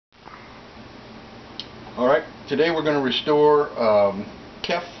Alright, today we're going to restore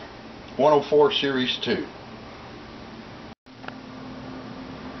KEF 104 Series 2.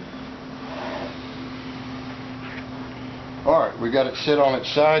 Alright, we got it set on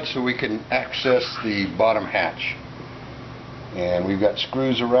its side so we can access the bottom hatch. And we've got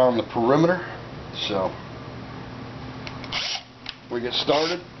screws around the perimeter, so we get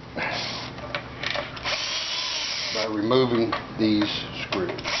started by removing these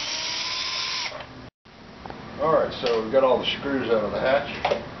screws. Alright, so we've got all the screws out of the hatch.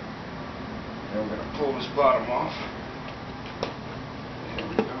 And we're going to pull this bottom off. There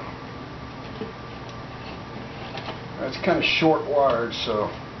we go. It's kind of short wired,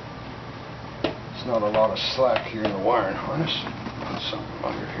 so it's not a lot of slack here in the wiring harness. Put something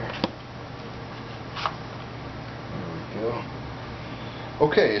under here. There we go.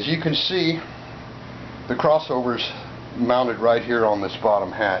 Okay, as you can see, the crossover's mounted right here on this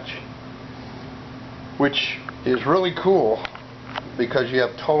bottom hatch, which is really cool because you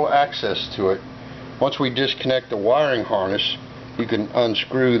have total access to it. Once we disconnect the wiring harness, you can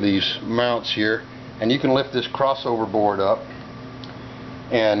unscrew these mounts here and you can lift this crossover board up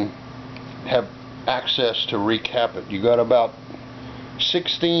and have access to recap it. You got about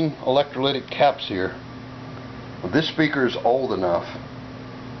 16 electrolytic caps here. Well, this speaker is old enough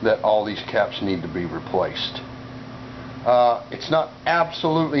that all these caps need to be replaced. It's not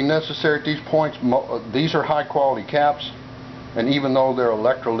absolutely necessary at these points. These are high quality caps, and even though they're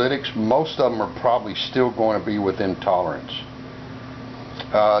electrolytics, most of them are probably still going to be within tolerance.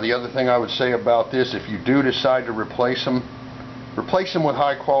 The other thing I would say about this, if you do decide to replace them with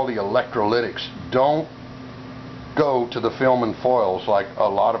high quality electrolytics. Don't go to the film and foils like a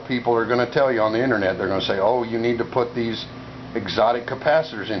lot of people are going to tell you on the internet. They're going to say, oh, you need to put these exotic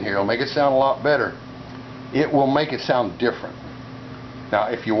capacitors in here. It'll make it sound a lot better. It will make it sound different. Now,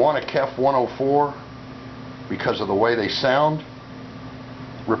 if you want a KEF 104 because of the way they sound,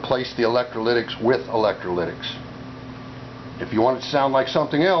 replace the electrolytics with electrolytics. If you want it to sound like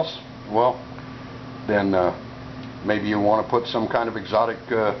something else, well, then maybe you want to put some kind of exotic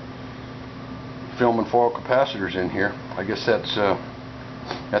film and foil capacitors in here. I guess that's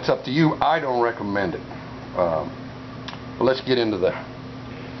up to you. I don't recommend it. But let's get into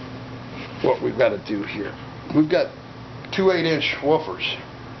what we've got to do here. We've got two 8-inch woofers,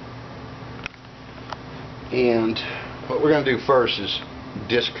 and what we're going to do first is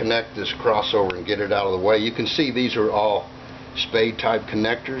disconnect this crossover and get it out of the way. You can see these are all spade type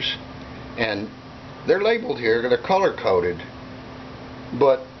connectors, and they're labeled here, they're color coded,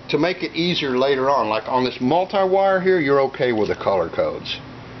 but to make it easier later on, like on this multi-wire here, you're okay with the color codes,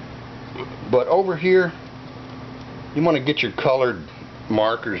 but over here you want to get your colored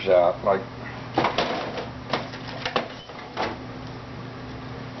markers out. Like,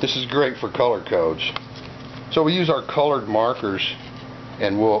 this is great for color codes, so we use our colored markers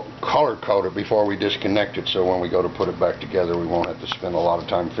and we'll color code it before we disconnect it, so when we go to put it back together we won't have to spend a lot of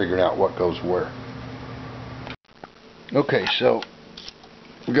time figuring out what goes where. Okay, so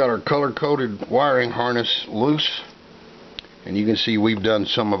we got our color coded wiring harness loose, and you can see we've done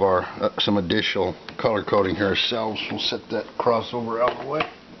some of our some additional color coding here ourselves. We'll set that crossover out of the way.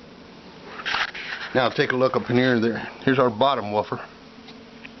 Now take a look up in here. Here's our bottom woofer,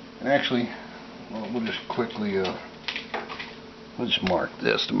 and actually, well, we'll just quickly we'll just mark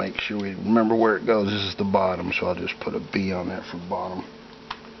this to make sure we remember where it goes. This is the bottom, so I'll just put a B on that for bottom.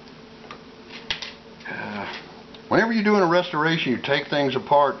 Whenever you're doing a restoration, you take things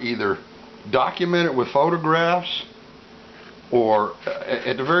apart, either document it with photographs, or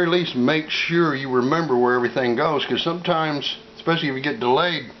at the very least make sure you remember where everything goes, because sometimes, especially if you get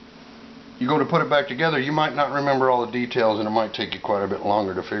delayed, you go to put it back together, you might not remember all the details, and it might take you quite a bit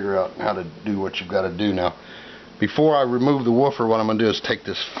longer to figure out how to do what you've got to do. Now, before I remove the woofer, what I'm going to do is take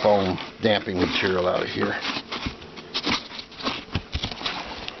this foam damping material out of here.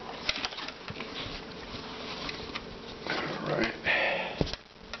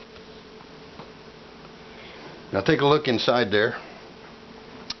 Now take a look inside there.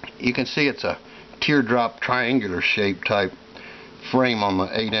 You can see it's a teardrop triangular shape type frame on the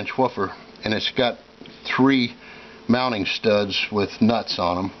 8-inch woofer, and it's got 3 mounting studs with nuts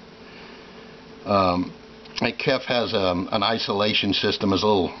on them. And KEF has an isolation system.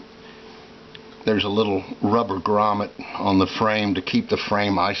 There's a little rubber grommet on the frame to keep the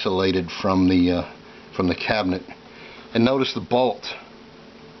frame isolated from the cabinet. And notice the bolt.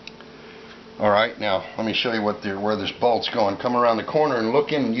 Alright, now let me show you where this bolt's going. Come around the corner and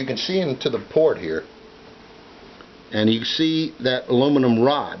look in. You can see into the port here, and you see that aluminum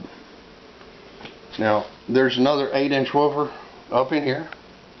rod. Now there's another 8-inch woofer up in here,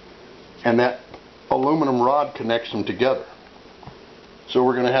 and that aluminum rod connects them together. So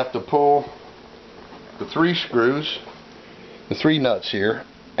we're going to have to pull the 3 screws, the 3 nuts here,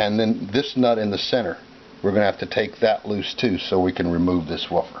 and then this nut in the center. We're going to have to take that loose too so we can remove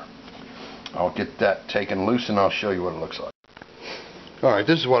this woofer. I'll get that taken loose and I'll show you what it looks like. Alright,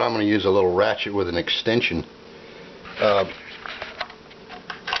 this is what I'm going to use, a little ratchet with an extension. As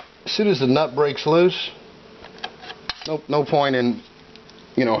soon as the nut breaks loose, no point in,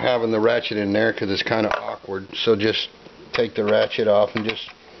 you know, having the ratchet in there because it's kind of awkward. So just take the ratchet off and just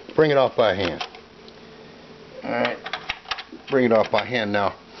bring it off by hand. Alright, bring it off by hand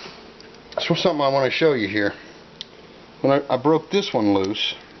now. So something I want to show you here. When I broke this one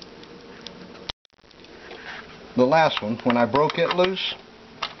loose, the last one, when I broke it loose,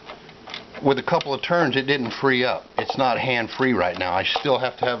 with a couple of turns it didn't free up. It's not hand free right now. I still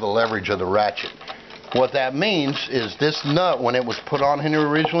have to have the leverage of the ratchet. What that means is this nut, when it was put on here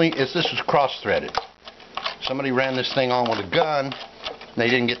originally, this was cross-threaded. Somebody ran this thing on with a gun, they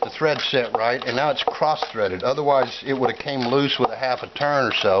didn't get the thread set right, and now it's cross-threaded. Otherwise it would have came loose with a half a turn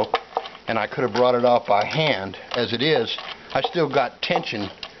or so, and I could have brought it off by hand. As it is, I still got tension.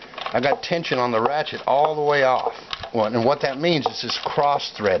 I got tension on the ratchet all the way off. And what that means is it's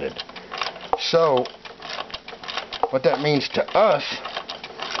cross-threaded. So what that means to us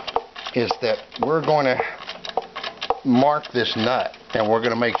is that we're going to mark this nut, and we're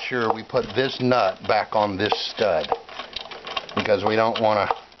going to make sure we put this nut back on this stud, because we don't want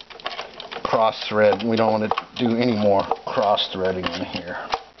to cross-thread. We don't want to do any more cross-threading in here.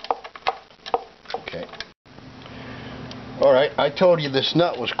 Okay. Alright, I told you this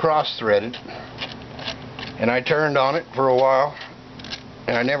nut was cross-threaded, and I turned on it for a while,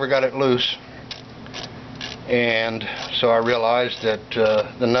 and I never got it loose. And so I realized that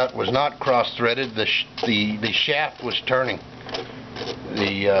the nut was not cross-threaded. The shaft was turning.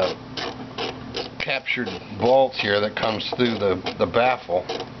 The captured bolt here that comes through the baffle,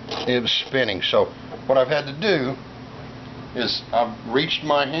 it was spinning. So what I've had to do is I've reached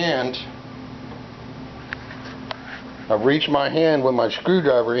my hand with my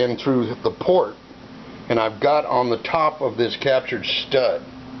screwdriver in through the port, and I've got on the top of this captured stud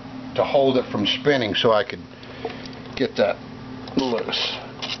to hold it from spinning so I could get that loose.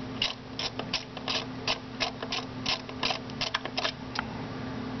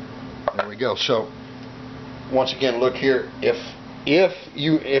 There we go. So once again, look here, if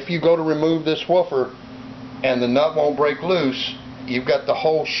you go to remove this woofer and the nut won't break loose, you've got the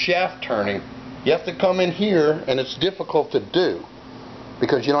whole shaft turning. You have to come in here, and it's difficult to do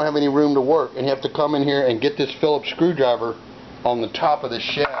because you don't have any room to work, and you have to come in here and get this Phillips screwdriver on the top of the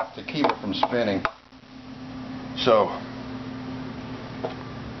shaft to keep it from spinning. So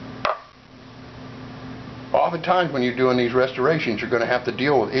oftentimes when you're doing these restorations, you're going to have to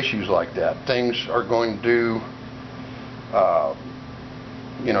deal with issues like that. Things are going to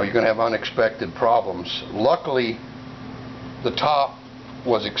you know, you're going to have unexpected problems. Luckily, the top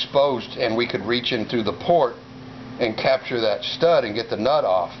was exposed and we could reach in through the port and capture that stud and get the nut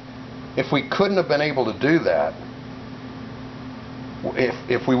off. If we couldn't have been able to do that,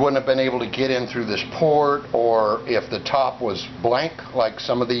 if we wouldn't have been able to get in through this port, or if the top was blank like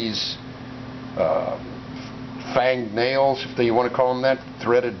some of these fanged nails, if you want to call them that,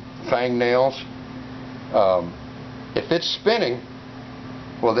 threaded fang nails, if it's spinning,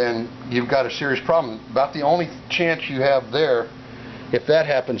 well then you've got a serious problem. About the only chance you have there, if that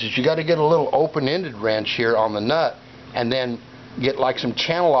happens, is you got to get a little open-ended wrench here on the nut, and then get like some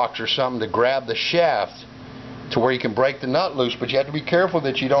channel locks or something to grab the shaft to where you can break the nut loose. But you have to be careful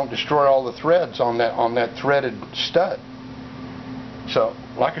that you don't destroy all the threads on that threaded stud. So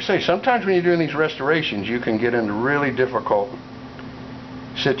like I say, sometimes when you're doing these restorations, you can get into really difficult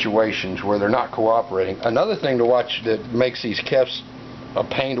situations where they're not cooperating. Another thing to watch that makes these KEFs a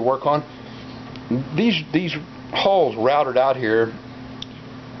pain to work on, these holes routed out here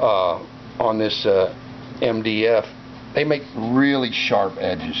on this MDF, they make really sharp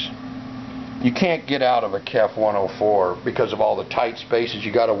edges. You can't get out of a KEF 104 because of all the tight spaces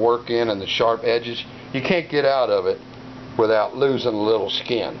you got to work in and the sharp edges. You can't get out of it without losing a little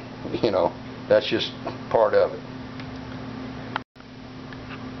skin. You know, that's just part of it.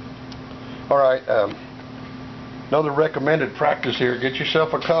 Alright, another recommended practice here: get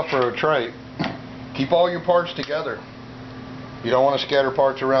yourself a cup or a tray. Keep all your parts together. You don't want to scatter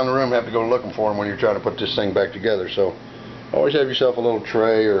parts around the room and have to go looking for them when you're trying to put this thing back together. So always have yourself a little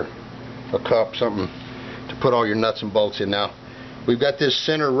tray or a cup, something to put all your nuts and bolts in. Now we've got this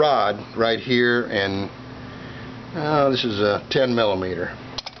center rod right here, and this is a 10 millimeter.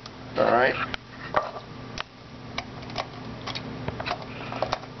 Alright,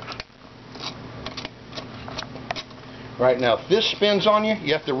 Right, now if this spins on you,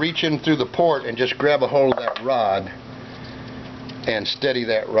 you have to reach in through the port and just grab a hold of that rod and steady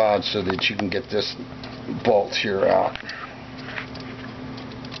that rod so that you can get this bolt here out.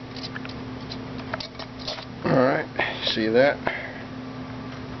 Alright, see that?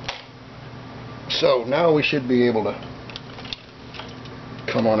 So now we should be able to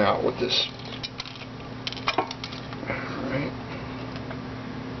come on out with this. Alright.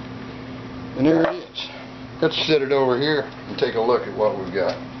 And there it is. Let's set it over here and take a look at what we've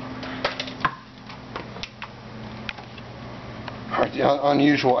got. Alright, the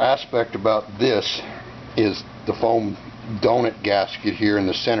unusual aspect about this is the foam donut gasket here in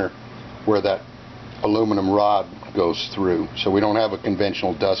the center where that aluminum rod goes through. So we don't have a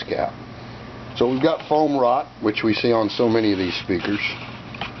conventional dust cap. So we've got foam rot, which we see on so many of these speakers.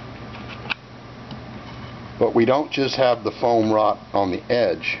 But we don't just have the foam rot on the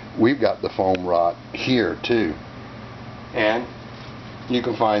edge, we've got the foam rot here too. And you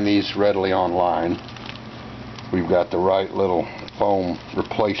can find these readily online. We've got the right little foam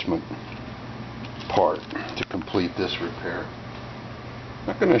replacement part to complete this repair. I'm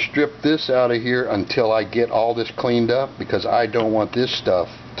not going to strip this out of here until I get all this cleaned up, because I don't want this stuff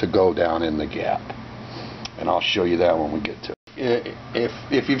to go down in the gap. And I'll show you that when we get to it.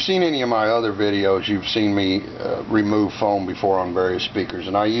 If you've seen any of my other videos, you've seen me remove foam before on various speakers,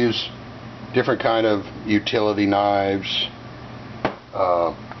 and I use different kind of utility knives,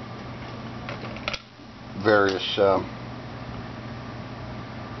 various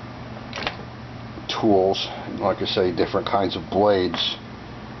tools, like I say, different kinds of blades.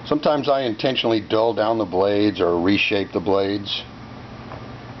 Sometimes I intentionally dull down the blades or reshape the blades.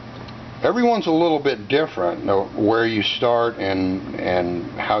 Everyone's a little bit different, where you start and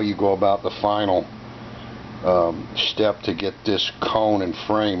how you go about the final step to get this cone and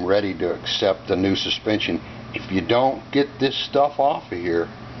frame ready to accept the new suspension. If you don't get this stuff off of here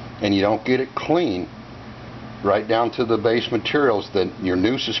and you don't get it clean right down to the base materials, then your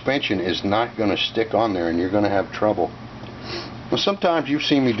new suspension is not going to stick on there and you're going to have trouble. Well, sometimes you've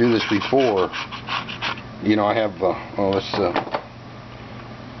seen me do this before. You know, I have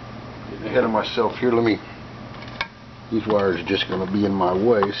ahead of myself here. These wires are just going to be in my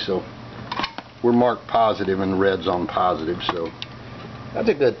way, so we're marked positive and red's on positive, so that's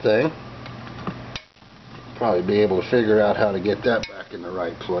a good thing. Probably be able to figure out how to get that back in the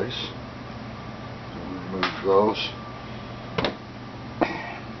right place. So remove those.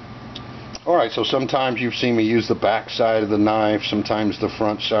 Alright, so sometimes you've seen me use the back side of the knife, sometimes the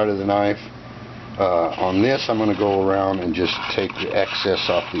front side of the knife. On this, I'm going to go around and just take the excess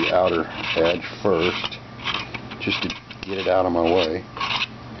off the outer edge first, just to get it out of my way.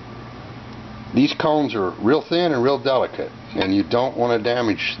 These cones are real thin and real delicate, and you don't want to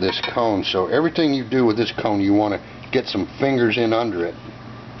damage this cone, so everything you do with this cone, you want to get some fingers in under it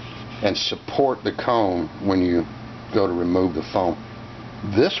and support the cone when you go to remove the foam.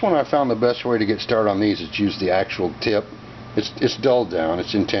 This one, I found the best way to get started on these is to use the actual tip. It's dulled down,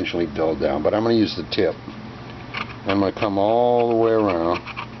 it's intentionally dulled down, but I'm going to use the tip. I'm going to come all the way around.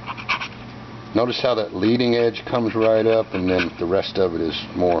 Notice how that leading edge comes right up, and then the rest of it is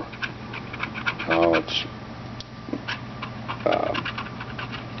more,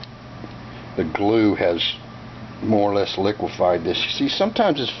 the glue has more or less liquefied this. You see,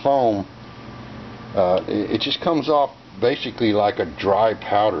 sometimes this foam, it just comes off basically like a dry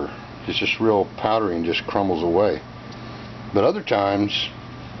powder. It's just real powdery and just crumbles away. But other times,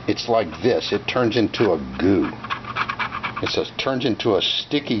 it's like this. It turns into a goo. It turns into a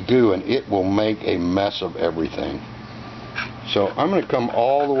sticky goo, and it will make a mess of everything. So I'm going to come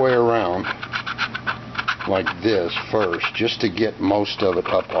all the way around like this first, just to get most of it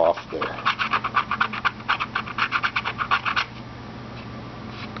up off there.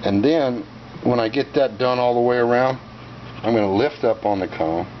 And then, when I get that done all the way around, I'm going to lift up on the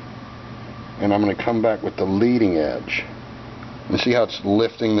cone, and I'm going to come back with the leading edge. And see how it's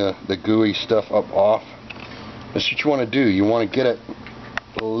lifting the gooey stuff up off? That's what you want to do. You want to get it,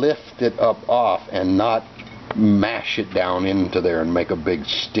 lift it up off, and not mash it down into there and make a big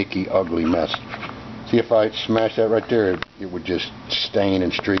sticky ugly mess. See, if I smash that right there, it would just stain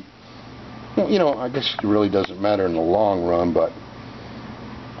and streak. Well, you know, I guess it really doesn't matter in the long run, but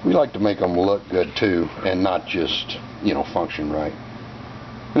we like to make them look good too, and not just, you know, function right.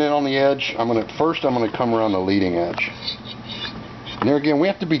 And then on the edge, first I'm gonna come around the leading edge. And there again, we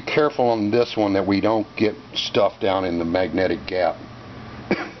have to be careful on this one that we don't get stuff down in the magnetic gap.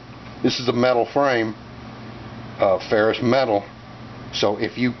 This is a metal frame, ferrous metal, so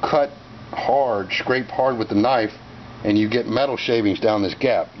if you cut hard, scrape hard with the knife, and you get metal shavings down this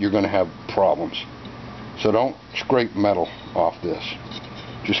gap, you're going to have problems. So don't scrape metal off this.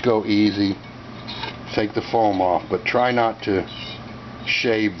 Just go easy. Take the foam off, but try not to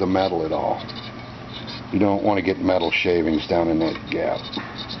shave the metal at all. You don't want to get metal shavings down in that gap.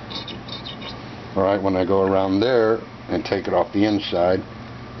 Alright, when I go around there and take it off the inside,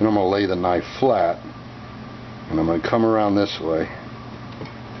 then I'm going to lay the knife flat, and I'm going to come around this way.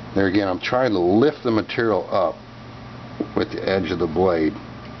 There again, I'm trying to lift the material up with the edge of the blade.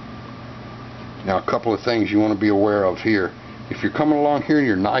 Now, a couple of things you want to be aware of here. If you're coming along here and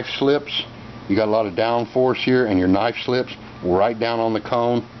your knife slips, you got a lot of downforce here, and your knife slips right down on the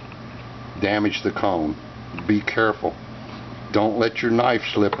cone, damage the cone. Be careful. Don't let your knife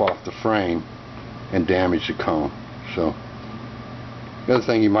slip off the frame and damage the cone. So, the other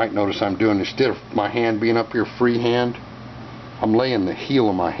thing you might notice I'm doing, instead of my hand being up here freehand, I'm laying the heel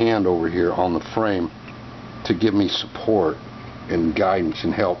of my hand over here on the frame to give me support and guidance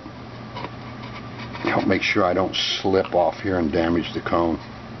and help make sure I don't slip off here and damage the cone.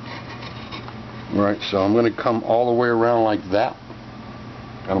 Alright, so I'm going to come all the way around like that,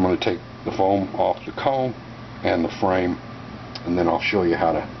 and I'm going to take the foam off the cone and the frame, and then I'll show you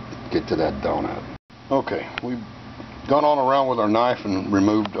how to get to that donut. Okay, we've gone on around with our knife and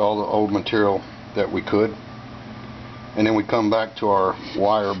removed all the old material that we could. And then we come back to our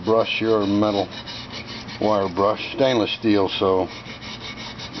wire brush here, a metal wire brush, stainless steel, so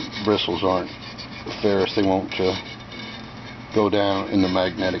bristles aren't ferrous. They won't go down in the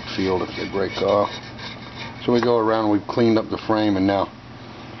magnetic field if they break off. So we go around and we've cleaned up the frame, and now,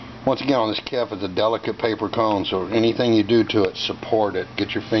 once again, on this KEF, it's a delicate paper cone, so anything you do to it, support it.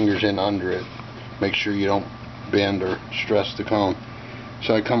 Get your fingers in under it. Make sure you don't bend or stress the cone.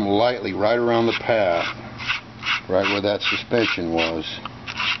 So I come lightly right around the path, right where that suspension was,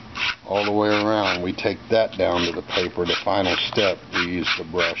 all the way around. We take that down to the paper. The final step, we use the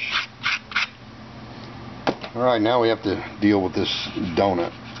brush. Alright, now we have to deal with this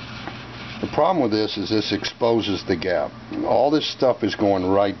donut. The problem with this is this exposes the gap. All this stuff is going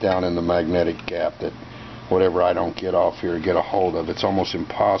right down in the magnetic gap that whatever I don't get off here, get a hold of. It's almost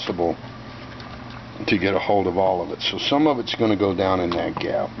impossible to get a hold of all of it. So some of it's going to go down in that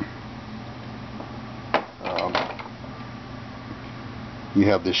gap. You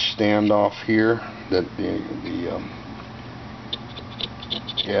have this standoff here that the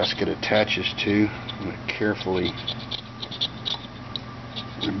gasket attaches to. I'm going to carefully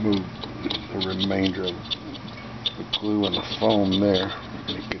remove the remainder of the glue and the foam there. I'm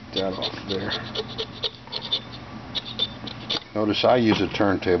going to get that off there. Notice I use a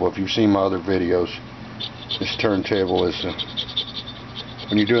turntable. If you've seen my other videos, this turntable is,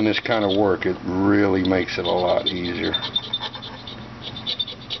 when you're doing this kind of work, it really makes it a lot easier.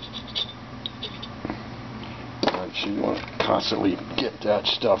 Alright, so you want to constantly get that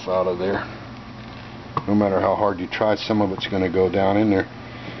stuff out of there. No matter how hard you try, some of it's going to go down in there.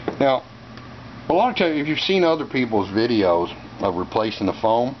 Now, a lot of times, if you've seen other people's videos of replacing the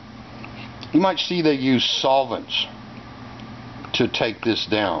foam, you might see they use solvents to take this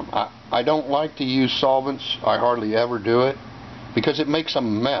down. I don't like to use solvents. I hardly ever do it because it makes a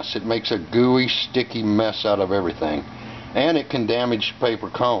mess. It makes a gooey, sticky mess out of everything, and it can damage paper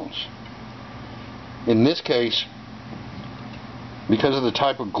cones. In this case, because of the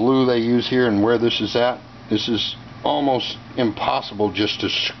type of glue they use here and where this is at, this is almost impossible just to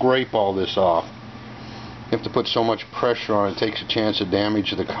scrape all this off. You have to put so much pressure on it. It takes a chance to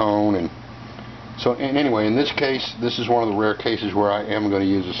damage the cone. And so, and anyway, in this case, this is one of the rare cases where I am going to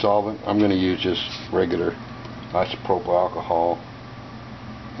use a solvent. I'm going to use just regular isopropyl alcohol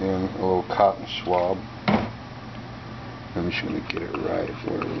and a little cotton swab. I'm just going to get it right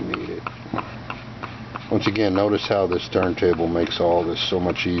where we need it. Once again, notice how this turntable makes all this so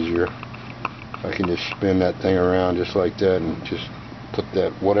much easier. I can just spin that thing around just like that and just put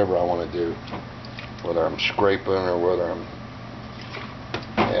that, whatever I want to do. Whether I'm scraping or whether I'm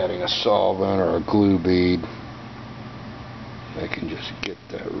adding a solvent or a glue bead, I can just get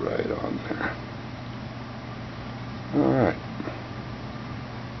that right on there. Alright.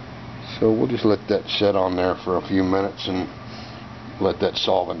 So we'll just let that set on there for a few minutes and let that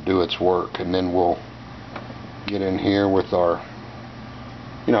solvent do its work, and then we'll get in here with our,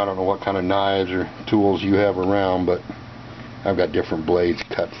 I don't know what kind of knives or tools you have around, but I've got different blades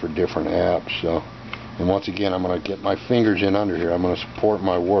cut for different apps. So, and once again, I'm going to get my fingers in under here. I'm going to support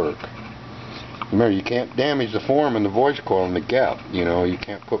my work. Remember, you can't damage the form and the voice coil in the gap. You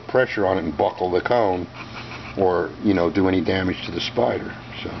can't put pressure on it and buckle the cone, or do any damage to the spider.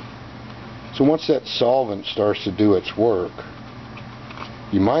 So once that solvent starts to do its work,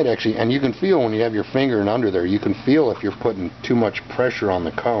 you might actually, and you can feel when you have your finger in under there, you can feel if you're putting too much pressure on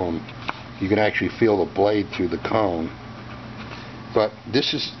the cone You can actually feel the blade through the cone. But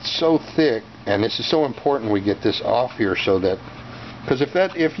this is so thick, and this is so important we get this off here, so that, because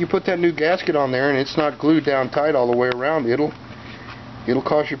if you put that new gasket on there and it's not glued down tight all the way around, it'll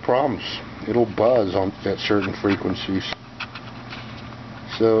cause you problems. It'll buzz at certain frequencies.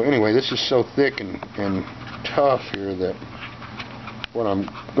 So anyway, this is so thick and tough here that what I'm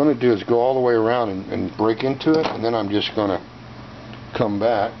going to do is go all the way around and break into it, and then I'm just going to come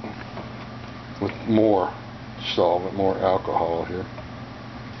back with more solvent, more alcohol here.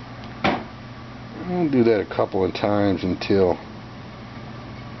 I'll do that a couple of times until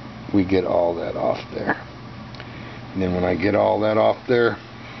we get all that off there. And then when I get all that off there,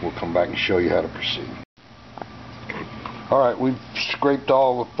 we'll come back and show you how to proceed. Alright, we've scraped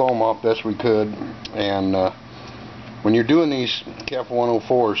all the foam off best we could, and when you're doing these KEF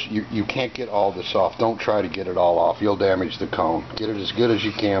 104s, you can't get all this off. Don't try to get it all off. You'll damage the cone. Get it as good as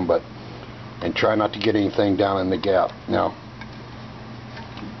you can, and try not to get anything down in the gap. Now,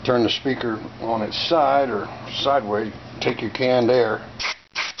 turn the speaker on its side or sideways. Take your canned air.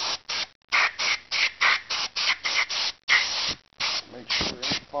 Make sure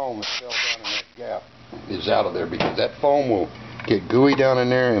any foam that fell down in that gap is out of there, because that foam will get gooey down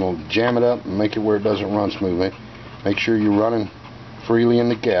in there and it'll jam it up and make it where it doesn't run smoothly. Make sure you're running freely in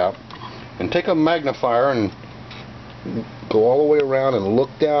the gap, and take a magnifier and go all the way around and look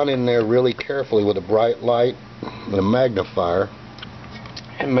down in there really carefully with a bright light and a magnifier,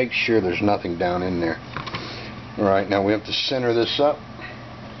 and make sure there's nothing down in there. Alright, now we have to center this up,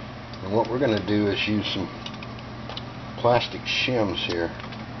 and what we're going to do is use some plastic shims here.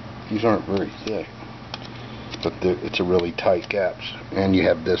 These aren't very thick, but it's a really tight gap, and you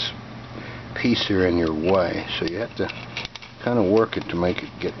have this piece here in your way, so you have to kind of work it to make it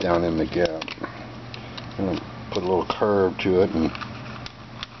get down in the gap. And put a little curve to it and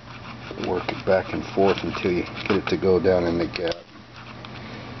work it back and forth until you get it to go down in the gap.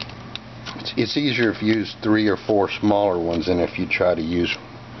 It's easier if you use 3 or 4 smaller ones than if you try to use,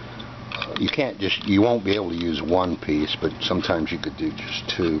 you won't be able to use one piece, but sometimes you could do just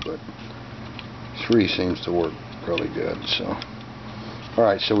 2, but 3 seems to work really good. So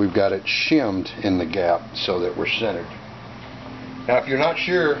alright, so we've got it shimmed in the gap so that we're centered. Now if you're not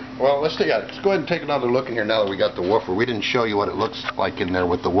sure, well, let's go ahead and take another look in here now that we got the woofer. We didn't show you what it looks like in there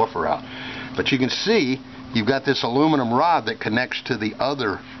with the woofer out. But you can see you've got this aluminum rod that connects to the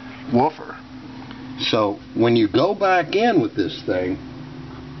other woofer. So when you go back in with this thing,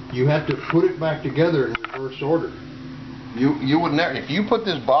 you have to put it back together in reverse order. You would never, if you put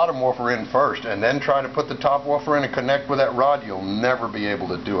this bottom woofer in first and then try to put the top woofer in and connect with that rod, you'll never be able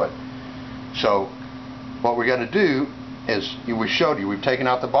to do it. So what we're going to do is, we showed you, we've taken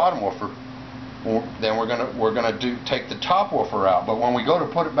out the bottom woofer, then we're gonna take the top woofer out. But when we go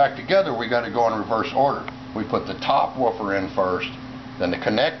to put it back together, we got to go in reverse order. We put the top woofer in first, then the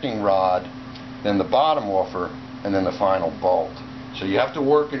connecting rod, then the bottom woofer, and then the final bolt. So you have to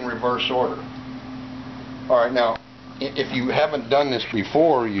work in reverse order. Alright, now if you haven't done this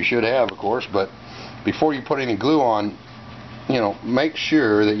before, you should have, of course, but before you put any glue on, make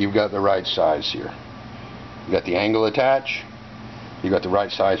sure that you've got the right size here. You got the angle attached, you got the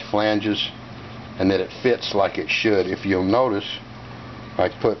right size flanges, and that it fits like it should. If you'll notice, I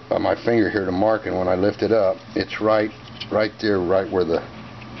put my finger here to mark, and when I lift it up, it's right there, right where the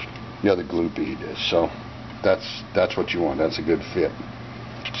other glue bead is. So that's what you want. That's a good fit.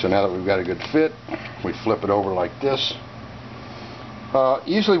 So now that we've got a good fit, we flip it over like this.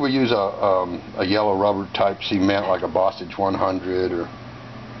 Usually we use a yellow rubber type cement, like a Bostage 100 or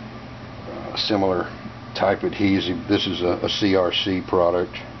a similar type adhesive. This is a CRC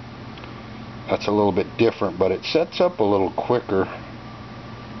product. That's a little bit different, but it sets up a little quicker.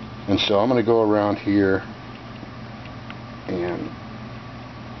 And so I'm going to go around here, and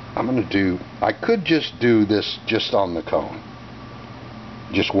I could just do this just on the cone,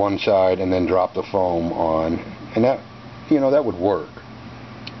 just one side, and then drop the foam on, and that would work.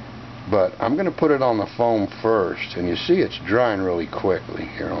 But I'm going to put it on the foam first, and you see it's drying really quickly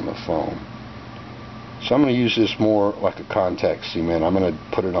here on the foam. So I'm going to use this more like a contact cement. I'm going to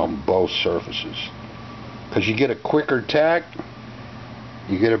put it on both surfaces, because you get a quicker tack,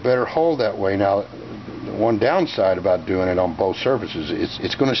 you get a better hold that way. Now, the one downside about doing it on both surfaces,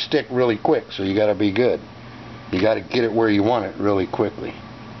 it's going to stick really quick, so you got to be good. You got to get it where you want it really quickly.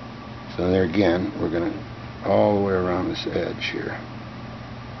 So there again, we're going to all the way around this edge here.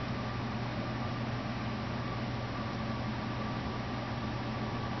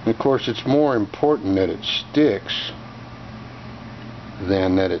 And of course, it's more important that it sticks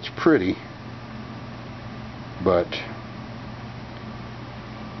than that it's pretty, but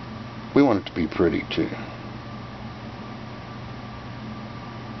we want it to be pretty too.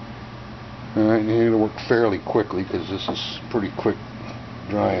 Alright, and it'll work fairly quickly because this is pretty quick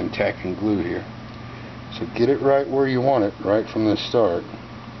dry and tacking glue here. So get it right where you want it, right from the start.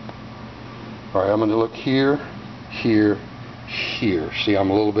 Alright, I'm going to look here, here, here. See, I'm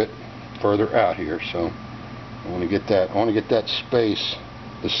a little bit further out here, so I want to get that space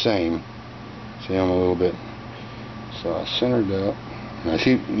the same. See, I'm a little bit, so I centered up. Now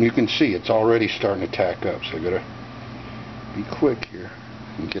see, you can see it's already starting to tack up, so I gotta be quick here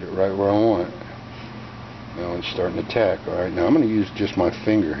and get it right where I want it. Now it's starting to tack. Alright, now I'm going to use just my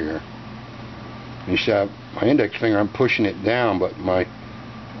finger here. You see, my index finger, I'm pushing it down, but my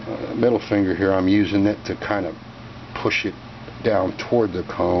middle finger here, I'm using it to kind of push it down toward the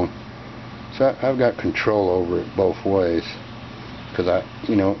cone. So I've got control over it both ways, because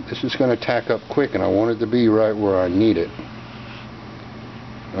you know, this is going to tack up quick, and I want it to be right where I need it.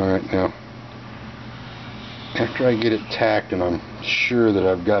 Alright, now after I get it tacked and I'm sure that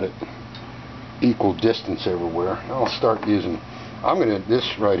I've got it equal distance everywhere, I'll start using,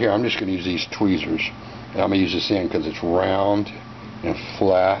 this right here, I'm just going to use these tweezers, and I'm going to use this end because it's round and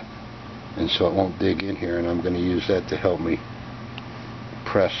flat, and so it won't dig in here, and I'm going to use that to help me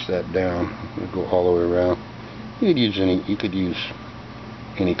press that down. It'll go all the way around. You could use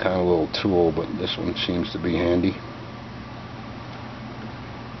any kind of little tool, but this one seems to be handy.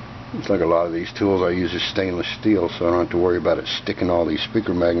 It's like a lot of these tools I use is stainless steel, so I don't have to worry about it sticking all these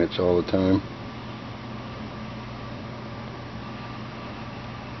speaker magnets all the time.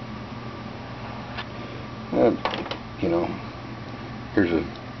 You know, here's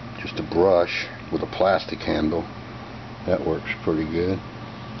just a brush with a plastic handle. That works pretty good.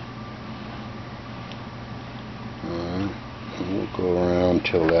 And we'll go around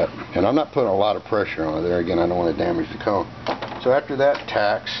till that, and I'm not putting a lot of pressure on it there. Again, I don't want to damage the cone. So after that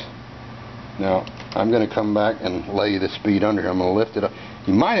tacks, now I'm going to come back and lay this bead under here. I'm going to lift it up.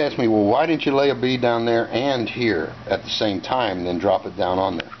 You might ask me, well, why didn't you lay a bead down there and here at the same time and then drop it down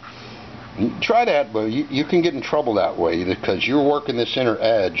on there? You try that, but you can get in trouble that way, because you're working this inner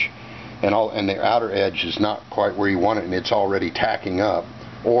edge, and the outer edge is not quite where you want it, and it's already tacking up,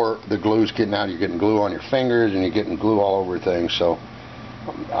 or the glue's getting out. You're getting glue on your fingers, and you're getting glue all over things. So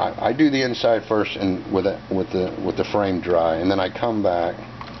I do the inside first, and with the frame dry, and then I come back.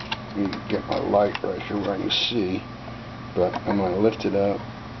 Let me get my light right here where I can see, but I'm going to lift it up,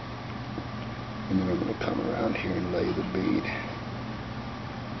 and then I'm going to come around here and lay the bead.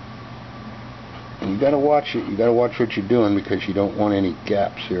 And you got to watch it. You got to watch what you're doing, because you don't want any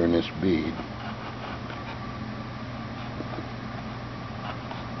gaps here in this bead.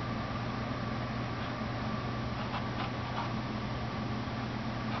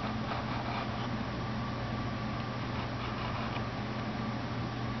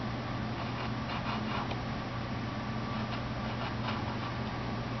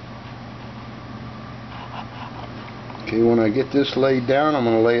 Okay, when I get this laid down, I'm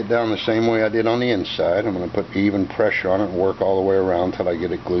going to lay it down the same way I did on the inside. I'm going to put even pressure on it and work all the way around until I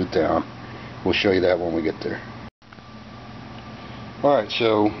get it glued down. We'll show you that when we get there. Alright,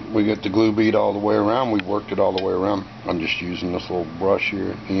 so we got the glue bead all the way around. We worked it all the way around. I'm just using this little brush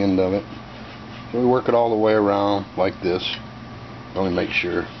here at the end of it. So we work it all the way around like this. Only make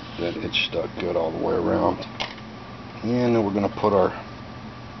sure that it's stuck good all the way around. And then we're going to put our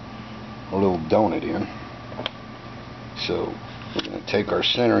little donut in. So we're going to take our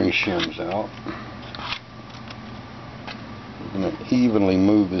centering shims out. We're going to evenly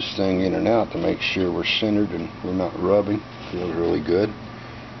move this thing in and out to make sure we're centered and we're not rubbing. Feels really good.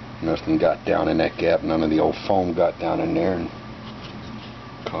 Nothing got down in that gap. None of the old foam got down in there and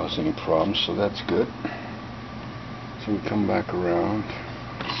caused any problems, so that's good. So we come back around,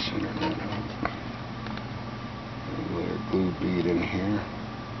 center that up. Lay our glue bead in here.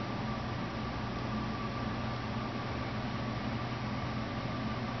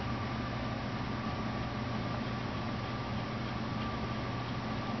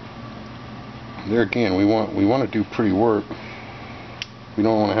 There again, we want to do pretty work. We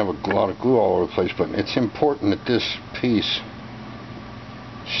don't want to have a lot of glue all over the place, but it's important that this piece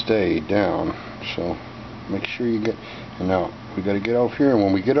stay down. So make sure you get. And now we got to get off here, and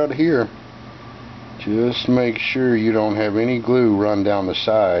when we get out of here, just make sure you don't have any glue run down the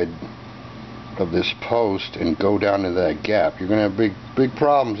side of this post and go down into that gap. You're going to have big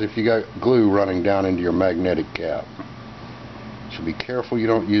problems if you got glue running down into your magnetic gap. So be careful you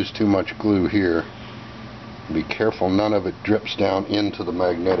don't use too much glue here. Be careful none of it drips down into the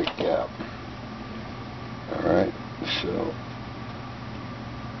magnetic gap. Alright, so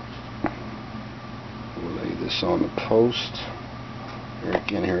we'll lay this on the post. Here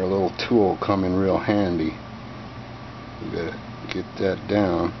again, here a little tool come in real handy. You gotta get that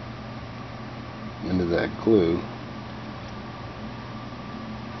down into that glue.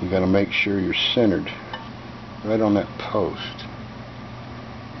 You gotta make sure you're centered right on that post.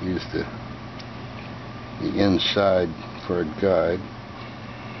 Use the inside for a guide.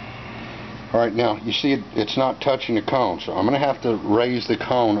 Alright, now you see it's not touching the cone, so I'm gonna have to raise the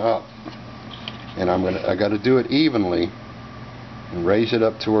cone up, and I gotta do it evenly and raise it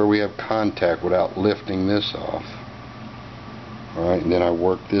up to where we have contact without lifting this off. Alright, and then I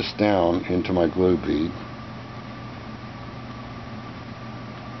work this down into my glue bead.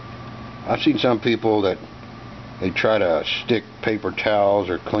 I've seen some people that they try to stick paper towels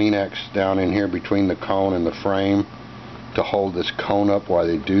or Kleenex down in here between the cone and the frame to hold this cone up while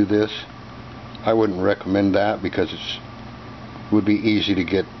they do this. I wouldn't recommend that because it would be easy to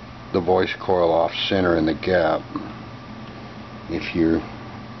get the voice coil off center in the gap if you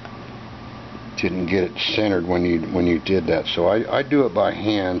didn't get it centered when you did that. So I do it by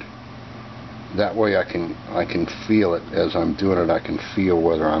hand. That way I can feel it as I'm doing it. I can feel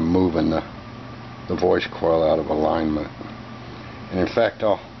whether I'm moving the voice coil out of alignment. And in fact,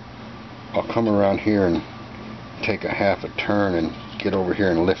 I'll come around here and take a half a turn and get over here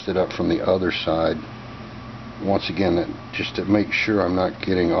and lift it up from the other side. Once again, just to make sure I'm not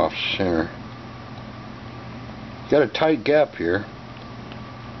getting off center. Got a tight gap here,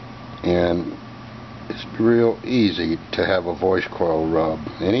 and it's real easy to have a voice coil rub.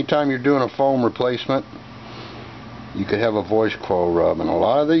 Anytime you're doing a foam replacement, you could have a voice coil rub, and a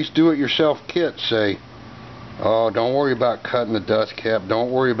lot of these do-it-yourself kits say, oh, don't worry about cutting the dust cap,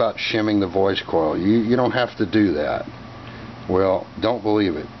 don't worry about shimming the voice coil, you don't have to do that. Well, don't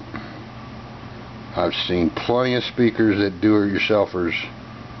believe it. I've seen plenty of speakers that do-it-yourselfers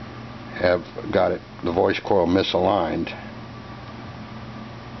have got the voice coil misaligned,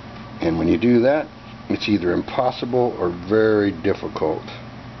 and when you do that, it's either impossible or very difficult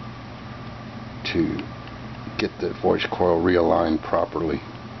to get the voice coil realigned properly.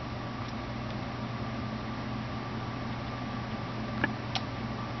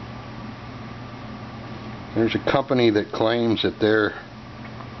 There's a company that claims that they're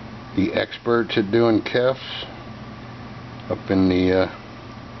the experts at doing KEFs up in the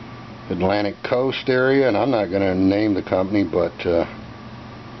Atlantic coast area, and I'm not going to name the company, but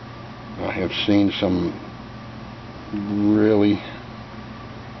I have seen some really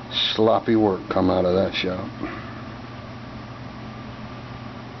sloppy work come out of that shop.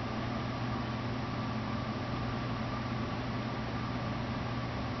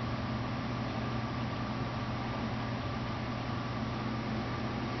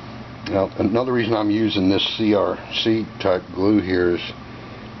 Now, another reason I'm using this CRC type glue here is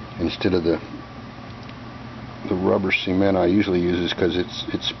instead of the rubber cement I usually use is because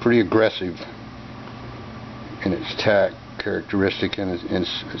it's pretty aggressive in its tack characteristic, and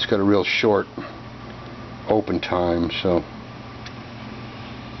it's got a real short open time, so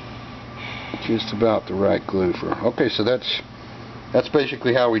just about the right glue for. Okay, so that's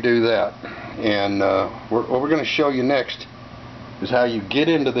basically how we do that, and what we're going to show you next is how you get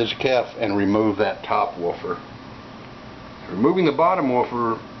into this KEF and remove that top woofer. Removing the bottom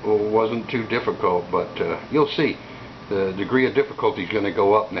woofer wasn't too difficult, but you'll see the degree of difficulty is going to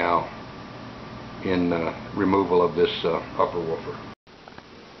go up now in removal of this upper woofer.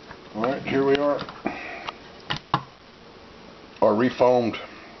 Alright, here we are. Our refoamed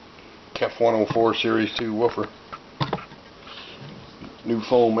KEF 104 Series 2 woofer. New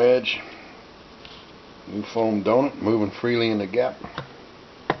foam edge. New foam donut, moving freely in the gap.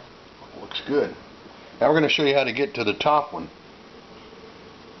 Looks good. Now we're going to show you how to get to the top one.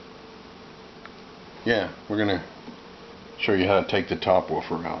 Yeah, we're going to show you how to take the top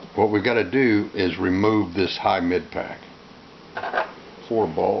woofer out. What we've got to do is remove this high mid pack. 4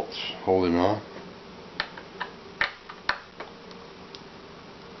 bolts holding on.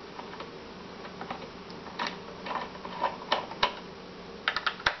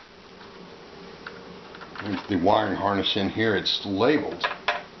 There's the wiring harness in here. It's labeled,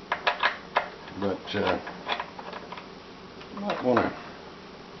 but you might want to.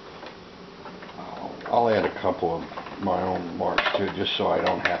 I'll add a couple of my own marks to it just so I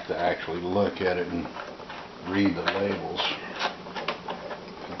don't have to actually look at it and read the labels.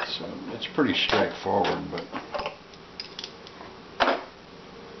 It's pretty straightforward, but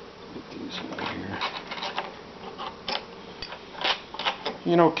get these out here.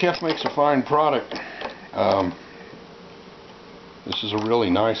 You know, KEF makes a fine product. This is a really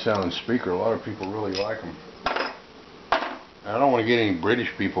nice sounding speaker. A lot of people really like them. I don't want to get any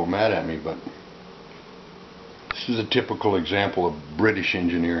British people mad at me, but This is a typical example of British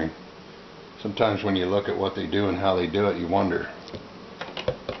engineering. Sometimes when you look at what they do and how they do it, you wonder,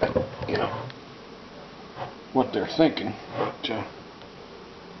 you know, what they're thinking. But you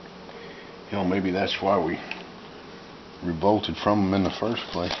know, maybe that's why we revolted from them in the first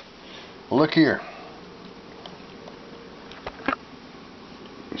place. Well, look here.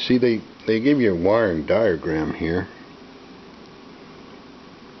 See, they give you a wiring diagram here.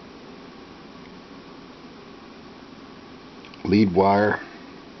 Lead wire,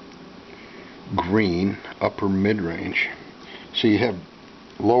 green, upper mid-range. So you have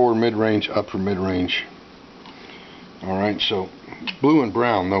lower mid-range, upper mid-range. Alright, so blue and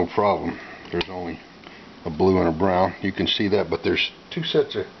brown, no problem. There's only a blue and a brown. You can see that, but there's two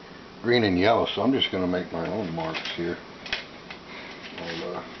sets of green and yellow, so I'm just going to make my own marks here.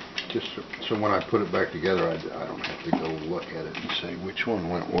 Just so when I put it back together, I don't have to go look at it and say which one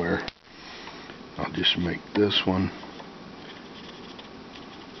went where. I'll just make this one.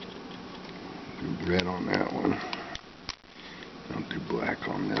 Do red on that one. I'll do black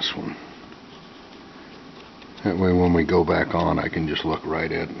on this one. That way when we go back on, I can just look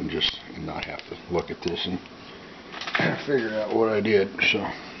right at it and not have to look at this and figure out what I did. So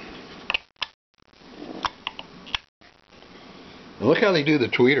and look how they do the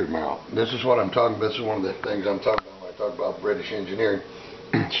tweeter mount. This is what I'm talking about. This is one of the things I'm talking about when I talk about British engineering.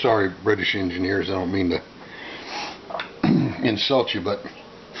 Sorry, British engineers, I don't mean to insult you, but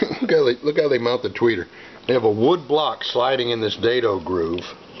look how they mount the tweeter. They have a wood block sliding in this dado groove,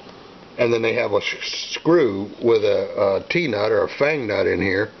 and then they have a screw with a T-nut or a fang nut in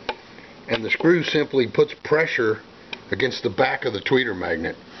here, and the screw simply puts pressure against the back of the tweeter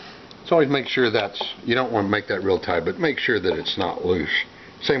magnet. So always make sure you don't want to make that real tight, but make sure that it's not loose.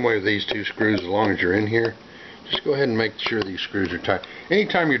 Same way with these two screws, as long as you're in here, just go ahead and make sure these screws are tight.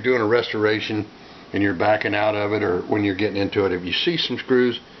 Anytime you're doing a restoration and you're backing out of it, or when you're getting into it, if you see some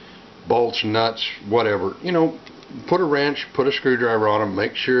screws, bolts, nuts, whatever, you know, put a wrench, put a screwdriver on them,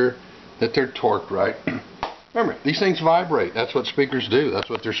 make sure that they're torqued right. Remember, these things vibrate. That's what speakers do. That's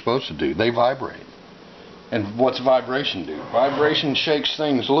what they're supposed to do. They vibrate. And what's vibration do? Vibration shakes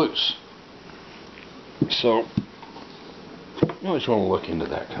things loose. So you always want to look into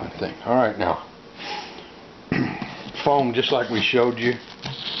that kind of thing. Alright, now foam, just like we showed you,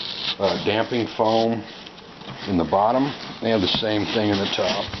 damping foam in the bottom. They have the same thing in the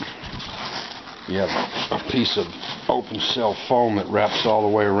top. You have a piece of open cell foam that wraps all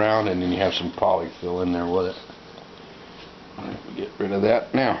the way around, and then you have some polyfill in there with it. Get rid of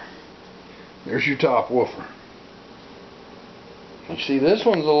that. Now, there's your top woofer. You see, this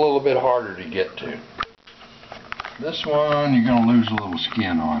one's a little bit harder to get to. This one you're going to lose a little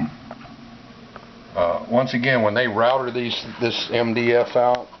skin on. Once again, when they router this MDF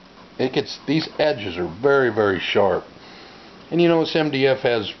out, these edges are very, very sharp. And you know, this MDF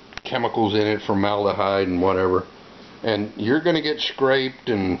has chemicals in it, formaldehyde and whatever, and you're going to get scraped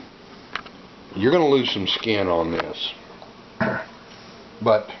and you're going to lose some skin on this.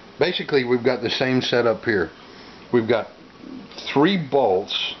 But basically, we've got the same setup here. We've got 3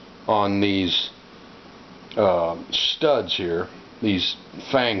 bolts on these studs here, these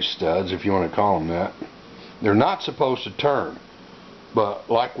fang studs, if you want to call them that. They're not supposed to turn, but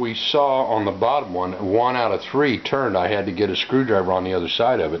like we saw on the bottom one, 1 out of 3 turned. I had to get a screwdriver on the other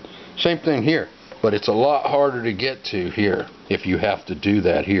side of it. Same thing here, but it's a lot harder to get to here. If you have to do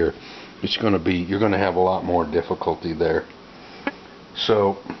that here, you're going to have a lot more difficulty there.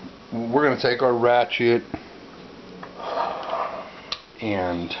 So we're going to take our ratchet,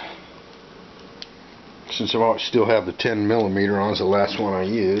 and since I still have the 10mm on, it's the last one I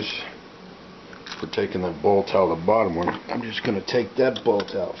used for taking that bolt out of the bottom one, I'm just going to take that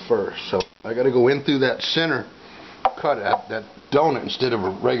bolt out first. So I got to go in through that center cut at that donut instead of a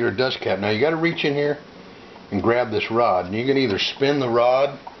regular dust cap. Now you got to reach in here and grab this rod, and you can either spin the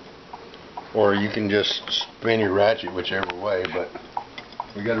rod or you can just spin your ratchet, whichever way, but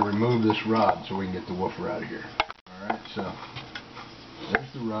we got to remove this rod so we can get the woofer out of here. Alright, so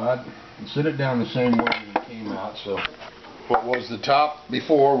there's the rod, and sit it down the same way that it came out, so what was the top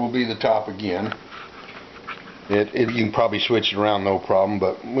before will be the top again. You can probably switch it around, no problem,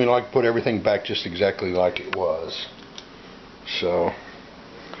 but we like to put everything back just exactly like it was. So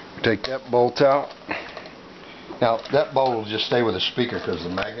take that bolt out. Now that bolt will just stay with the speaker because the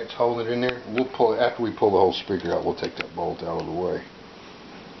magnets hold it in there. We'll pull it after we pull the whole speaker out. We'll take that bolt out of the way,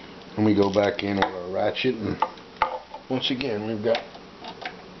 and we go back in with our ratchet, and once again we've got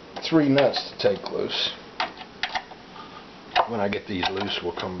 3 nuts to take loose. When I get these loose,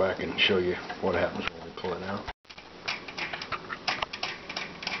 we'll come back and show you what happens when we pull it out.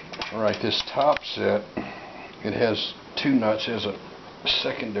 Alright, this top set it has two nuts as a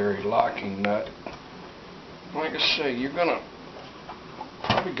secondary locking nut. Like I say, you're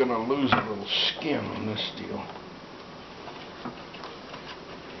probably gonna lose a little skin on this deal.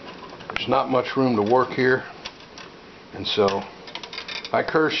 There's not much room to work here, and so I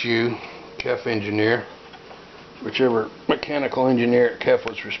curse you, KEF engineer, whichever mechanical engineer at KEF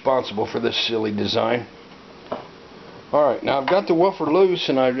was responsible for this silly design. Alright, now I've got the woofer loose,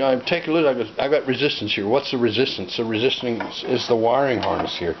 and I've taken a look. I've got resistance here. What's the resistance? The resistance is the wiring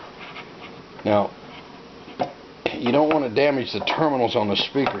harness here. Now, you don't want to damage the terminals on the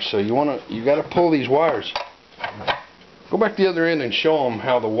speaker, so you got to pull these wires. Go back to the other end and show them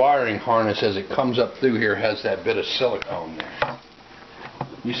how the wiring harness, as it comes up through here, has that bit of silicone there.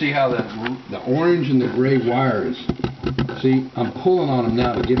 You see how the orange and the gray wires, see, I'm pulling on them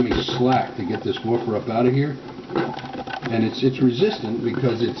now to give me slack to get this woofer up out of here. And it's resistant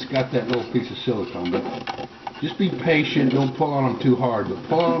because it's got that little piece of silicone. But just be patient, don't pull on them too hard, but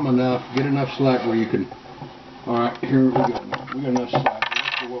pull on them enough, get enough slack where you can. Alright, here we go. We got enough slack. Let's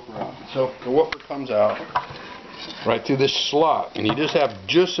get the woofer out. So the woofer comes out right through this slot, and you just have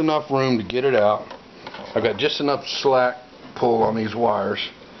just enough room to get it out. I've got just enough slack pull on these wires.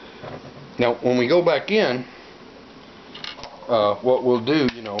 Now when we go back in, what we'll do,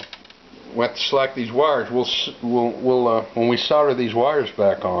 we have to slack these wires. We'll when we solder these wires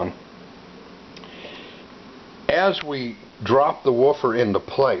back on, as we drop the woofer into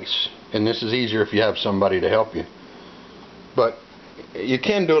place, and this is easier if you have somebody to help you, but you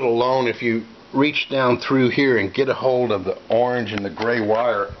can do it alone if you reach down through here and get a hold of the orange and the gray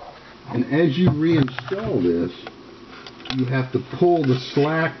wire. And as you reinstall this, you have to pull the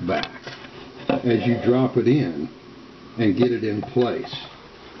slack back as you drop it in and get it in place.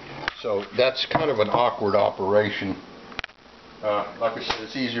 So that's kind of an awkward operation. Like I said,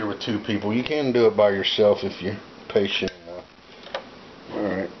 it's easier with two people. You can do it by yourself if you're patient enough.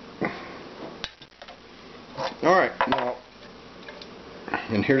 Alright, now,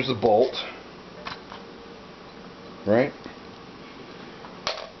 and here's the bolt. Right?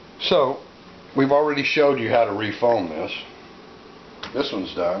 So, we've already showed you how to refoam this. This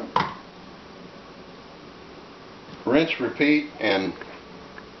one's done. Rinse, repeat, and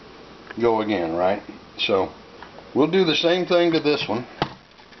go again, right? So we'll do the same thing to this one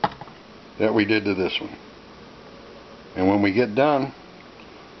that we did to this one, and when we get done,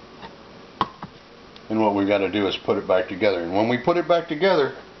 then what we've got to do is put it back together. And when we put it back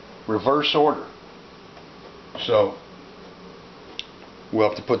together, reverse order. So we'll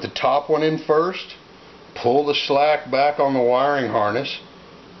have to put the top one in first, pull the slack back on the wiring harness,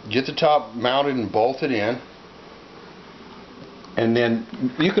 get the top mounted and bolted in, and then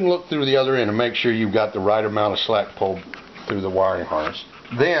you can look through the other end and make sure you've got the right amount of slack pulled through the wiring harness.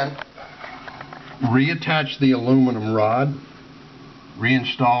 Then reattach the aluminum rod,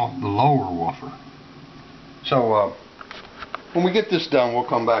 reinstall the lower woofer. So when we get this done, we'll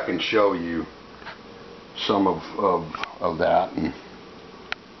come back and show you some of that, and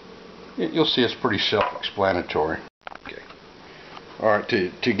you'll see it's pretty self-explanatory. Okay. Alright,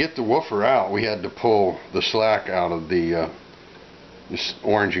 to get the woofer out, we had to pull the slack out of the this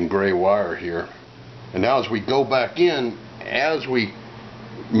orange and gray wire here. And now as we go back in, as we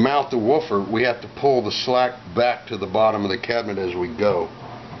mount the woofer, we have to pull the slack back to the bottom of the cabinet as we go.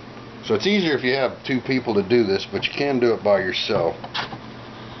 So it's easier if you have two people to do this, but you can do it by yourself.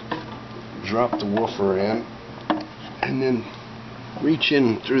 Drop the woofer in, and then reach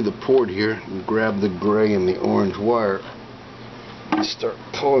in through the port here and grab the gray and the orange wire and start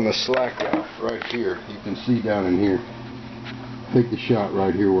pulling the slack out right here. You can see down in here. Take the shot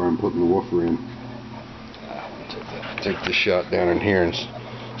right here where I'm putting the woofer in. Take the shot down in here and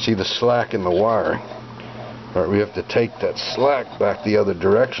see the slack in the wiring. Alright, we have to take that slack back the other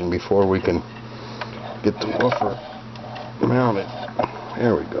direction before we can get the woofer mounted.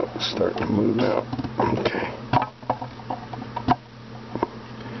 There we go. It's starting to move out. Okay.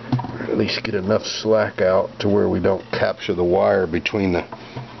 Or at least get enough slack out to where we don't capture the wire between the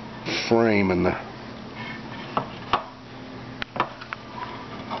frame and the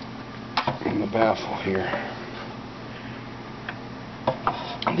baffle here.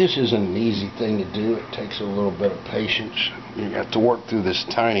 This isn't an easy thing to do. It takes a little bit of patience. You have to work through this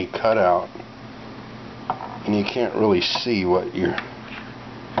tiny cutout, and you can't really see what you're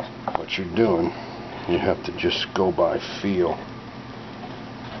doing. You have to just go by feel.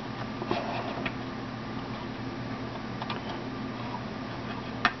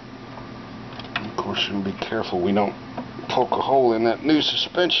 Of course, and be careful we don't poke a hole in that new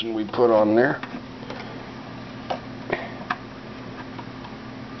suspension we put on there.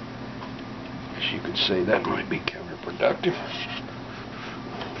 As you can could say that might be counterproductive.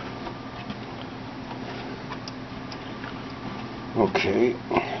 Okay,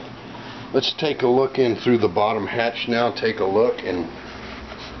 let's take a look in through the bottom hatch now. Take a look, and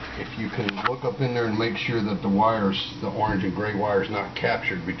if you can look up in there and make sure that the wires, the orange and gray wire, is not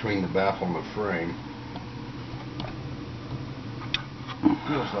captured between the baffle and the frame. It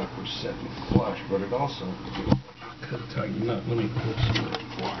feels like we're setting flush, but it also could tighten up. Let me put some of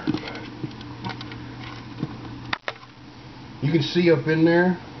that wire back. You can see up in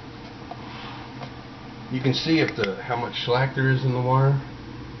there. You can see if how much slack there is in the wire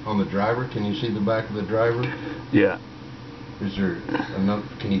on the driver. Can you see the back of the driver? Yeah. Is there enough?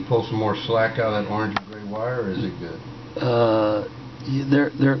 Can you pull some more slack out of that orange and gray wire, or is it good?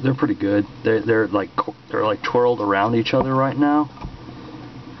 They're pretty good. They're like twirled around each other right now,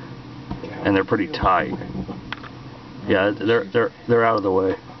 and they're pretty tight. Yeah, they're out of the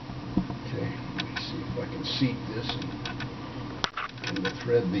way. Okay. Let me see if I can seat this and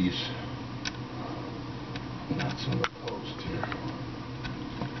thread these nuts on the post here.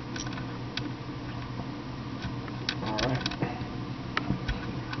 Alright.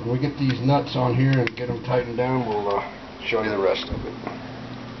 When we get these nuts on here and get them tightened down, we'll show you the rest of it.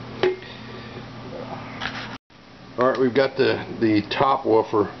 Alright, we've got the top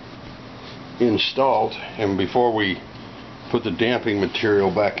woofer installed, and before we put the damping material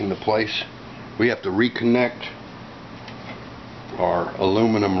back into place, we have to reconnect our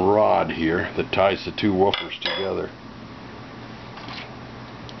aluminum rod here that ties the two woofers together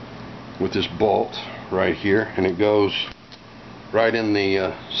with this bolt right here, and it goes right in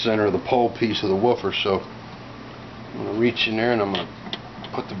the center of the pole piece of the woofer. So I'm going to reach in there and I'm going to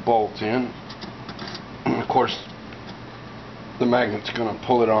put the bolt in, and of course the magnet's going to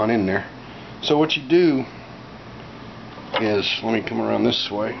pull it on in there. So what you do is, let me come around this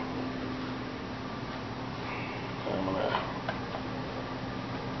way. I'm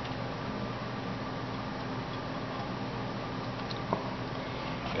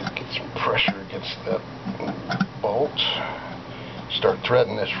going to get some pressure against that bolt. Start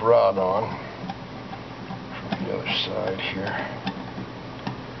threading this rod on from the other side here.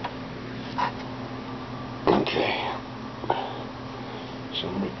 Okay. So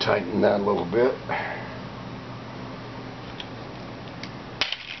let me tighten that a little bit.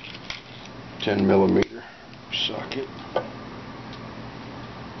 10mm socket.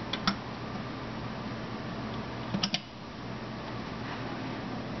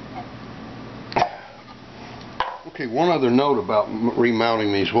 Okay, one other note about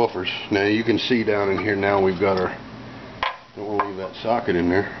remounting these woofers. Now you can see down in here now we've got our, we'll leave that socket in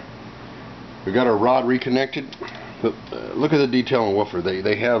there. We've got our rod reconnected. But look at the detail on the woofer.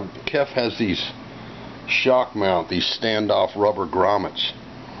 They have, KEF has these shock mount, these standoff rubber grommets.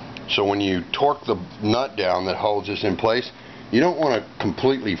 So when you torque the nut down that holds this in place, you don't want to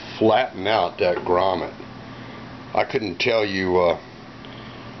completely flatten out that grommet. I couldn't tell you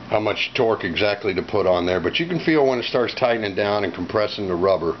how much torque exactly to put on there, but you can feel when it starts tightening down and compressing the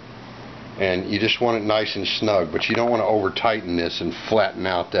rubber, and you just want it nice and snug, but you don't want to over tighten this and flatten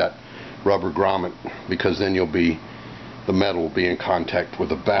out that rubber grommet, because then the metal will be in contact with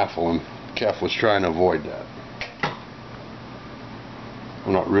the baffle, and KEF was trying to avoid that.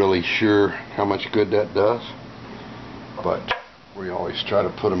 I'm not really sure how much good that does, but we always try to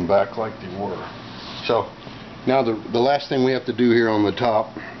put them back like they were. So now the last thing we have to do here on the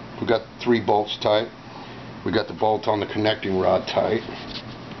top, we've got 3 bolts tight. We got the bolt on the connecting rod tight.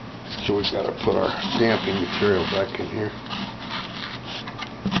 So we've got to put our damping material back in here.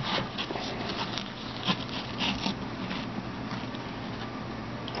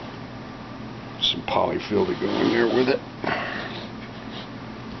 Some polyfill to go in there with it.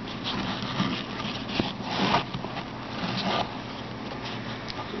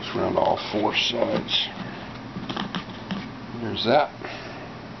 Goes around all 4 sides. There's that.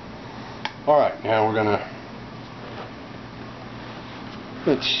 Alright, now we're gonna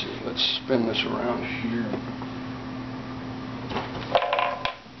let's spin this around here.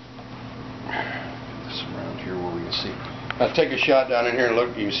 Get this around here where we can see. Now take a shot down in here and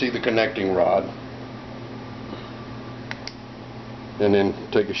look, you can see the connecting rod. And then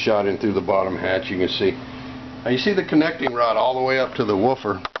take a shot in through the bottom hatch, you can see. Now you see the connecting rod all the way up to the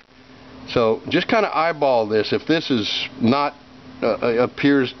woofer. So just kind of eyeball this. If this is not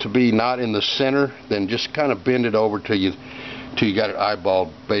appears to be not in the center, then just kind of bend it over till you got it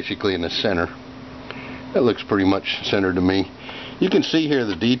eyeballed basically in the center. That looks pretty much centered to me. You can see here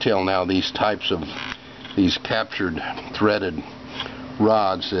the detail now, these types of these captured threaded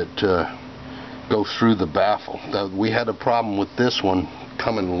rods that go through the baffle. We had a problem with this one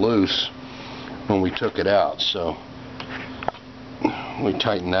coming loose when we took it out. So we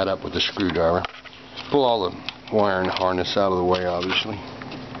tighten that up with the screwdriver. Pull all the wire and harness out of the way, obviously.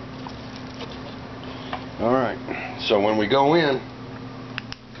 Alright, so when we go in,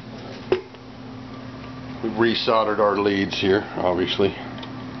 we've resoldered our leads here, obviously.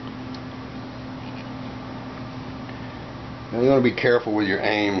 Now you want to be careful with your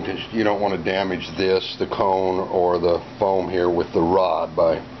aim, because you don't want to damage this, the cone, or the foam here with the rod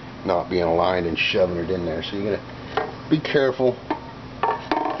by not being aligned and shoving it in there. So you're going to be careful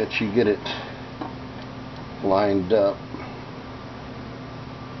that you get it lined up.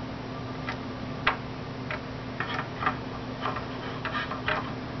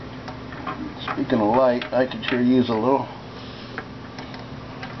 Speaking of light, I could sure use a little.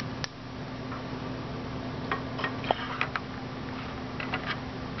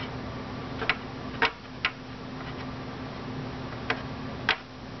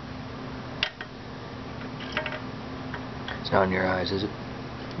 It's not in your eyes, is it?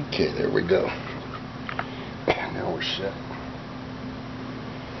 Okay, there we go. Now we're set.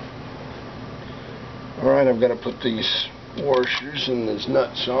 Alright, I've got to put these washers and these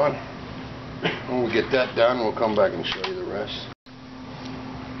nuts on. When we get that done, we'll come back and show you the rest.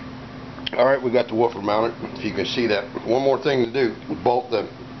 Alright, we got the woofer mounted. If you can see that. One more thing to do.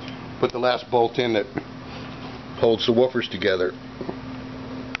 Put the last bolt in that holds the woofers together.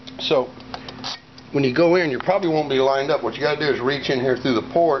 So, when you go in, you probably won't be lined up. What you got to do is reach in here through the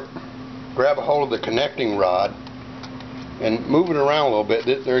port, grab a hold of the connecting rod, and move it around a little bit.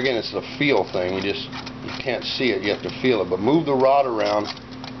 There again, it's a feel thing. You can't see it, you have to feel it. But move the rod around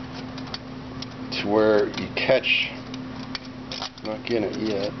to where you catch. Not getting it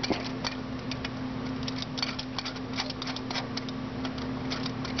yet.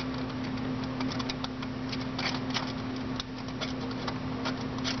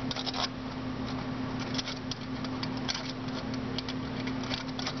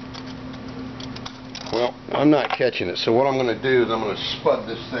 Well, I'm not catching it, so what I'm going to do is I'm going to spud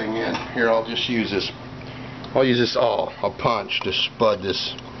this thing in. Here, I'll just use this. I'll use this a punch to spud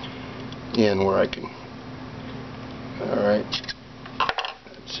this in where I can. Alright,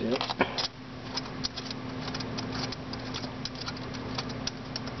 that's it.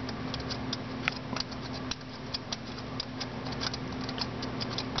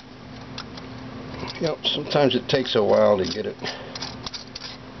 Yep, sometimes it takes a while to get it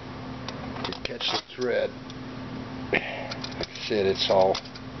to catch the thread. Like I said, it's all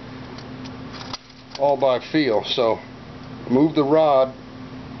by feel. So move the rod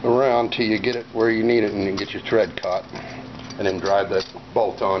around till you get it where you need it and you get your thread caught, and then drive that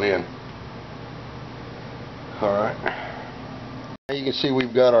bolt on in. Alright, now you can see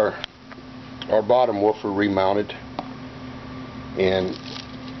we've got our bottom woofer remounted, and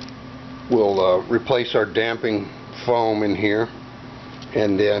we'll replace our damping foam in here,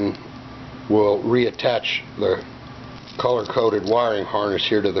 and then we'll reattach the color-coded wiring harness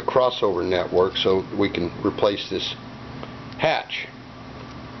here to the crossover network so we can replace this hatch,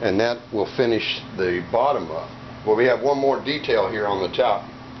 and that will finish the bottom up. Well, we have one more detail here on the top.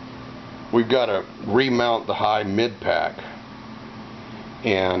 We've got to remount the high mid-pack,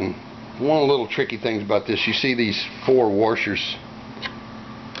 and one of the little tricky things about this, you see these 4 washers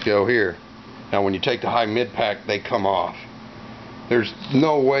go here. Now when you take the high mid-pack, they come off. There's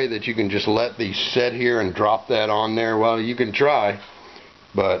no way that you can just let these set here and drop that on there. Well, you can try,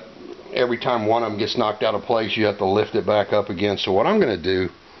 but every time one of them gets knocked out of place, you have to lift it back up again. So what I'm going to do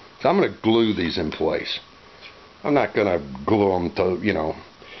is I'm going to glue these in place. I'm not going to glue them to, you know,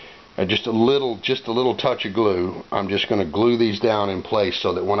 just a little touch of glue. I'm just going to glue these down in place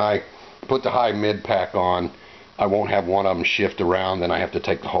so that when I put the high mid-pack on, I won't have one of them shift around, then I have to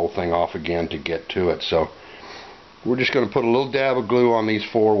take the whole thing off again to get to it. So we're just going to put a little dab of glue on these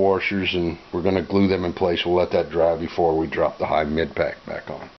 4 washers, and we're going to glue them in place. We'll let that dry before we drop the high mid-pack back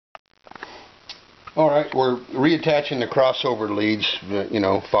on. Alright, we're reattaching the crossover leads, you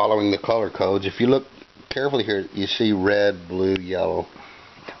know, following the color codes. If you look carefully here, you see red, blue, yellow.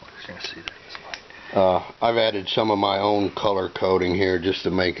 I've added some of my own color coding here just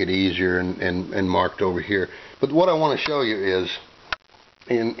to make it easier, and marked over here. But what I want to show you is,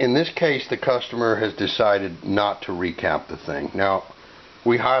 in this case, the customer has decided not to recap the thing. Now,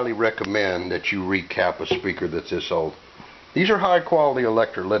 we highly recommend that you recap a speaker that's this old. These are high quality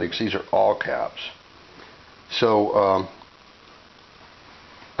electrolytics. These are all caps. So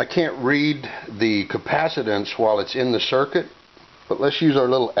I can't read the capacitance while it's in the circuit, but let's use our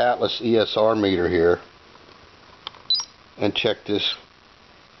little Atlas ESR meter here and check this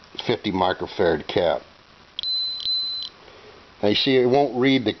 50 microfarad cap. Now you see it won't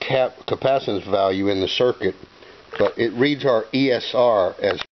read the capacitance value in the circuit, but it reads our ESR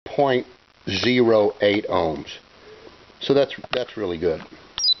as 0.08 ohms. So that's really good.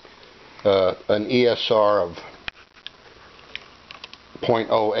 An ESR of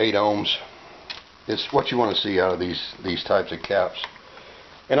 0.08 ohms is what you want to see out of these types of caps.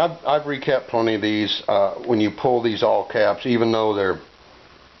 And I've recapped plenty of these. When you pull these all caps, even though they're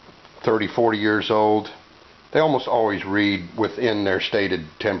 30, 40 years old, they almost always read within their stated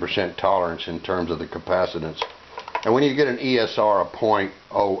 10% tolerance in terms of the capacitance. And when you get an ESR of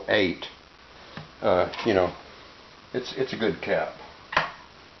 0.08, you know, it's a good cap.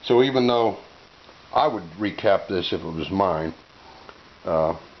 So even though I would recap this if it was mine,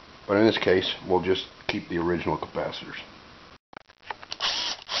 but in this case, we'll just keep the original capacitors.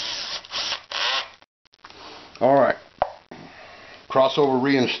 Alright, crossover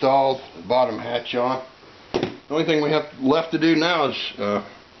reinstalled, bottom hatch on. The only thing we have left to do now is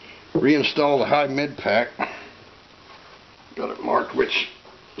reinstall the high mid pack. Got it marked which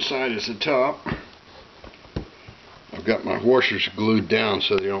side is the top. I've got my washers glued down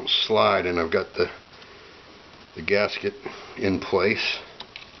so they don't slide, and I've got the gasket in place.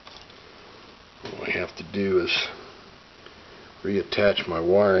 All I have to do is reattach my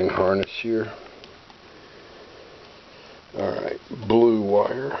wiring harness here. Alright, blue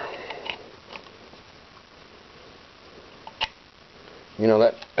wire. You know,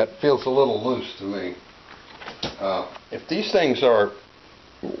 that feels a little loose to me. If these things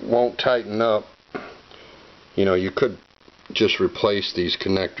won't tighten up, you know, you could just replace these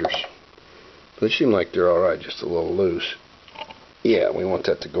connectors. They seem like they're alright, just a little loose. Yeah, we want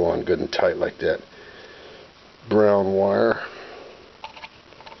that to go on good and tight like that. Brown wire.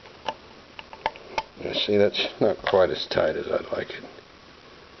 Yeah, see, that's not quite as tight as I'd like it.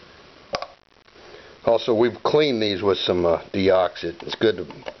 Also, we've cleaned these with some deoxit. It's good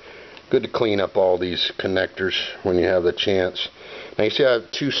to clean up all these connectors when you have the chance. Now you see I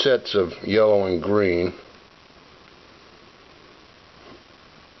have two sets of yellow and green.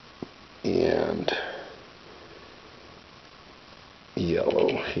 And yellow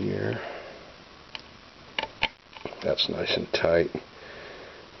here. That's nice and tight.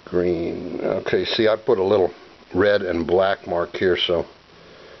 Green. Okay, see, I put a little red and black mark here so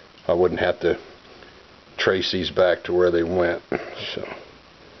I wouldn't have to trace these back to where they went. So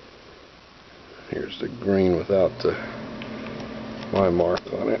here's the green without my mark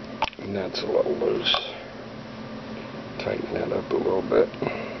on it, and that's a little loose. Tighten that up a little bit.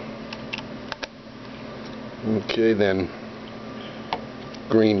 Okay, then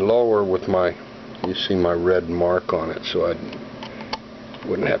green lower with you see my red mark on it, so I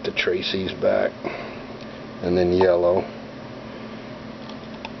wouldn't have to trace these back. And then yellow.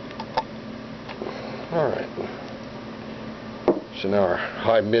 Alright. So now our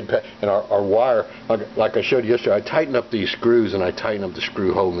high mid pack and our wire, like I showed you yesterday, I tighten up these screws and I tighten up the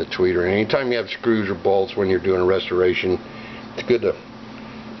screw holding the tweeter. And anytime you have screws or bolts when you're doing a restoration, it's good to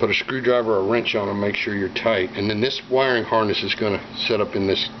put a screwdriver or a wrench on them, make sure you're tight. And then this wiring harness is going to set up in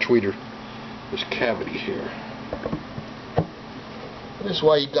this tweeter, this cavity here. This is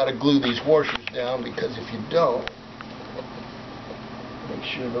why you got to glue these washers down, because if you don't, make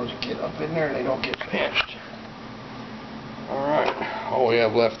sure those get up in there and they don't get pinched. Alright, all we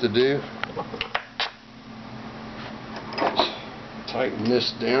have left to do is tighten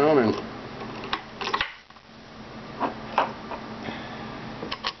this down and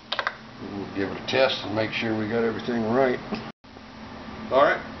we'll give it a test and make sure we got everything right.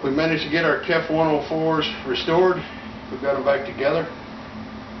 Alright, we managed to get our KEF 104s restored. We've got them back together.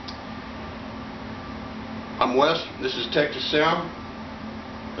 I'm Wes, this is Texas Sound.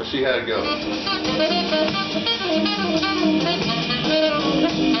 Let's see how it goes.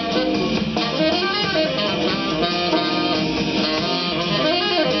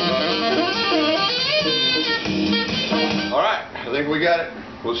 Alright, I think we got it.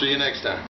 We'll see you next time.